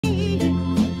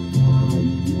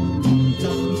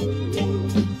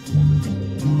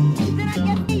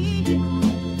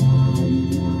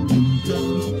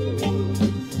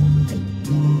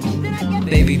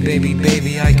baby, baby,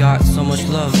 baby, I got so much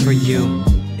love for you.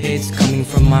 It's coming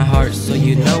from my heart, so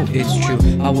you know it's true.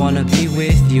 I wanna be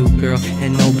with you, girl,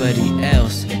 and nobody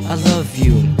else. I love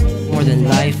you more than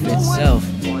life itself.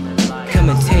 Come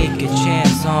and take a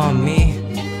chance on me,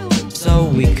 so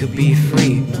we could be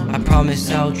free. I promise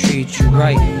I'll treat you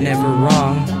right, never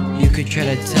wrong. You could try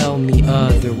to tell me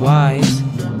otherwise.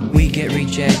 We get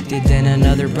rejected, then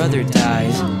another brother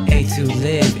dies. Hate to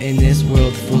live in this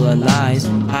world full of lies.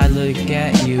 I look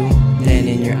at you, then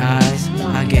in your eyes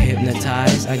I get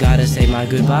hypnotized, I gotta say my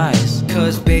goodbyes.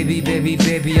 Cause baby, baby,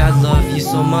 baby, I love you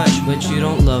so much, but you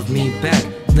don't love me back.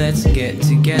 Let's get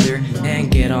together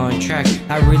and get on track.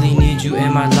 I really need you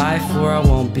in my life or I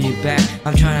won't be back.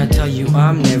 I'm trying to tell you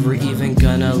I'm never even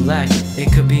gonna lack.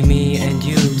 It could be me and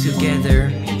you together.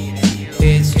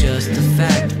 It's just a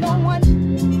fact.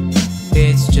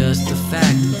 It's just a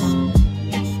fact.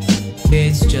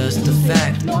 It's just a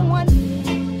fact.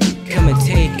 Come and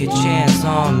take a chance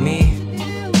on me,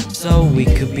 so we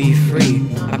could be free.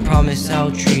 I promise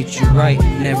I'll treat you right,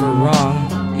 never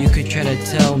wrong. You could try to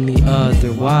tell me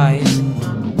otherwise.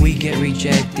 We get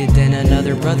rejected, then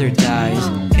another brother dies.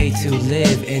 Hate to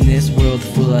live in this world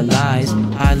full of lies.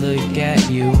 I look at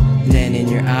you, then in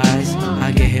your eyes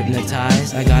I get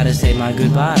hypnotized, I gotta say my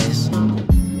goodbyes.